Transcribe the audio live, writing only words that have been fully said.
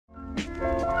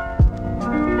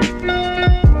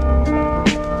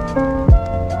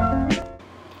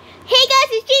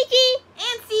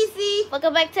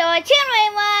Welcome back to our channel,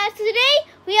 everyone. So today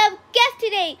we have guests.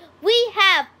 Today we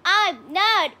have I'm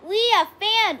Not, we are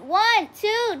fan 1,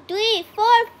 2, 3, 4,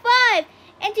 5,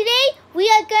 and today we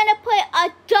are gonna play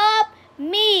Adopt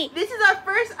Me. This is our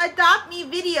first Adopt Me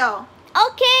video.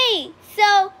 Okay,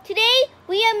 so today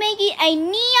we are making a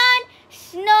neon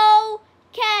snow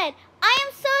cat. I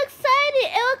am so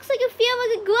excited. It looks like a feel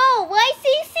like a glow, right,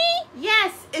 Cici?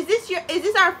 Yes. Is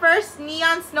this our first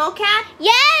neon snow cat?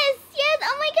 Yes.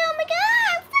 Oh my god,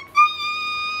 I'm so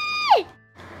excited.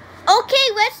 Okay,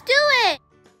 let's do it.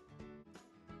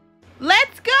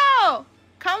 Let's go.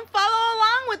 Come follow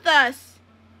along with us.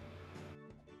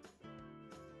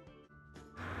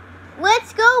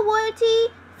 Let's go,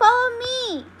 Royalty. Follow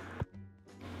me.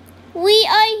 We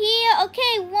are here.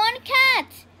 Okay, 1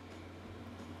 cat.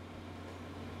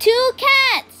 2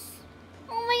 cats.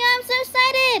 Oh my god, I'm so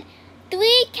excited.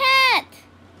 3 cats.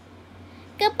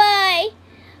 Goodbye.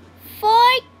 4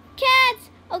 cats.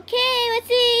 Okay, let's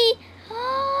see.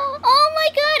 Oh my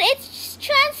god, it's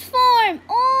transformed.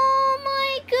 Oh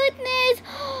my goodness.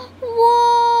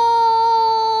 Whoa.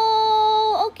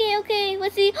 Okay,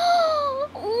 let's see. Whoa,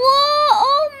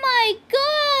 oh my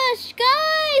gosh.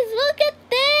 Guys, look at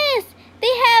this.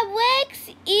 They have legs,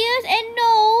 ears, and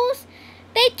nose.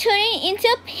 They turn it into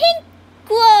a pink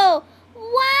glow.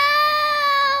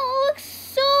 Wow, it looks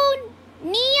so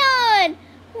neon.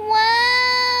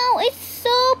 Wow, it's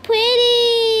so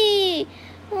pretty.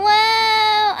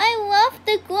 Wow, I love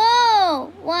the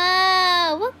glow.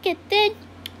 Wow, look at this.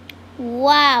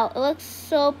 Wow, it looks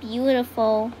so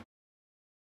beautiful.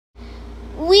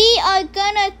 We are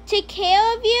gonna take care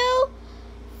of you,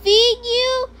 feed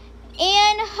you,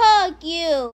 and hug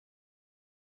you.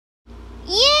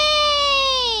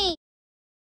 Yay!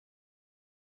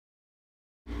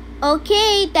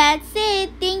 Okay, that's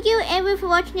it. Thank you everyone for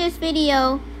watching this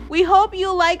video. We hope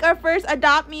you like our first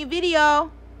Adopt Me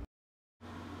video.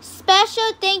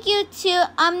 Special thank you to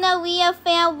Amna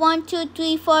fan 1, 2,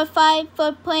 3, 4, 5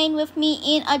 for playing with me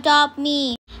in Adopt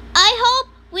Me. I hope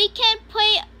we can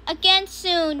play again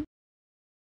soon.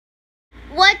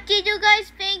 What did you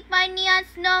guys think my neon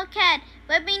snow cat?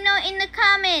 Let me know in the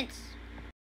comments.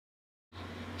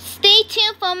 Stay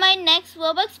tuned for my next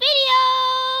Roblox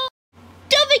video.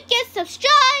 Don't forget to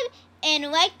subscribe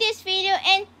and like this video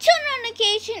and turn on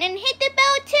notification and hit the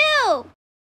bell too.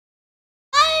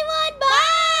 Bye everyone, bye.